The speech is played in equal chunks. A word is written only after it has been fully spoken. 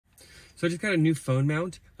So I just got a new phone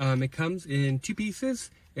mount. It comes in 2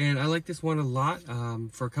 pieces, and I like this one a lot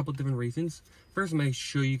for a couple different reasons. First, I'm going to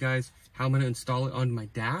show you guys how I'm going to install it on my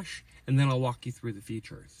dash, and then I'll walk you through the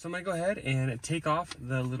features. So I'm going to go ahead and take off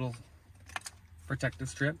the little protective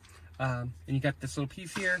strip. And you got this little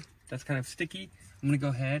piece here that's kind of sticky. I'm going to go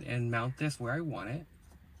ahead and mount this where I want it.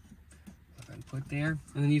 Go ahead and put it there,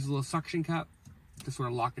 and then use a little suction cup to sort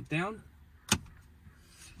of lock it down.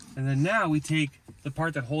 And then now we take the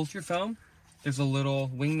part that holds your phone. There's a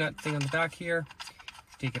little wing nut thing on the back here.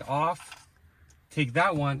 Take it off. Take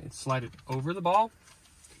that one and slide it over the ball.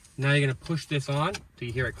 Now you're going to push this on till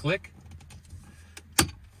you hear it click.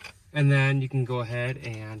 And then you can go ahead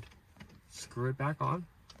and screw it back on.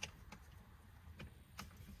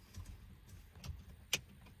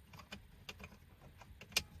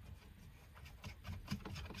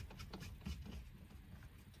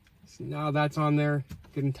 So now that's on there,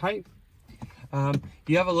 good and tight.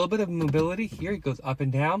 You have a little bit of mobility here. It goes up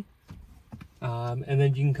and down. And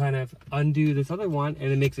then you can kind of undo this other one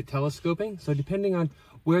and it makes it telescoping. So depending on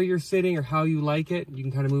where you're sitting or how you like it, you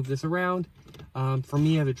can kind of move this around. For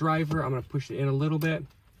me as a driver, I'm going to push it in a little bit,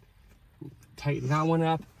 tighten that one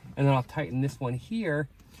up, and then I'll tighten this one here.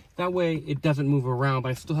 That way it doesn't move around, but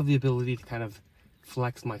I still have the ability to kind of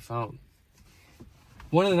flex my phone.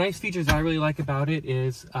 One of the nice features I really like about it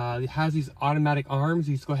is it has these automatic arms.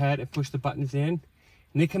 You just go ahead and push the buttons in,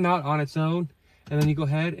 and they come out on its own. And then you go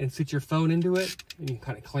ahead and sit your phone into it, and you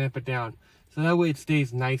kind of clamp it down. So that way it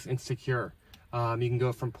stays nice and secure. You can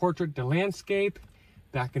go from portrait to landscape,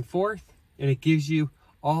 back and forth, and it gives you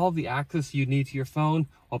all the access you need to your phone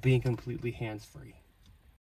while being completely hands-free.